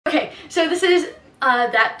So this is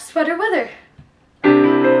that sweater weather.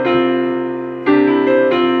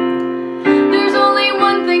 There's only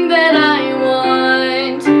one thing that I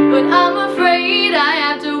want, but I'm afraid I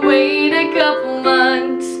have to wait a couple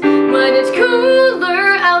months when it's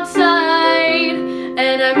cooler outside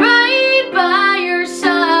and I'm right by your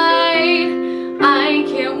side. I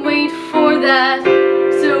can't wait for that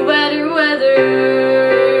sweater weather.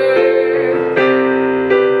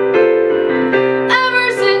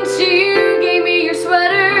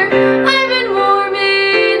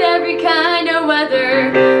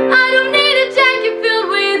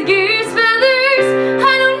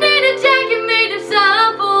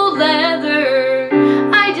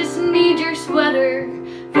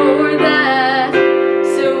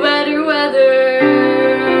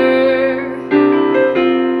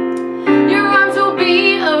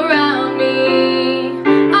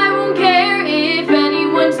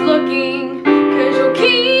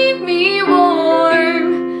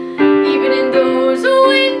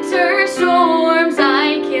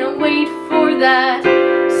 That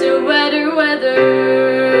sweater weather.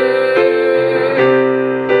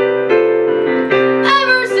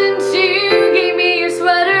 Ever since you gave me your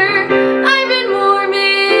sweater, I've been warm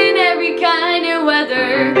in every kind of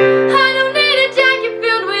weather. I don't need a jacket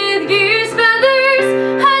filled with goose feathers.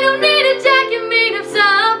 I don't need a jacket made of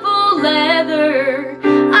supple leather.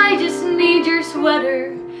 I just need your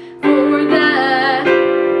sweater for that.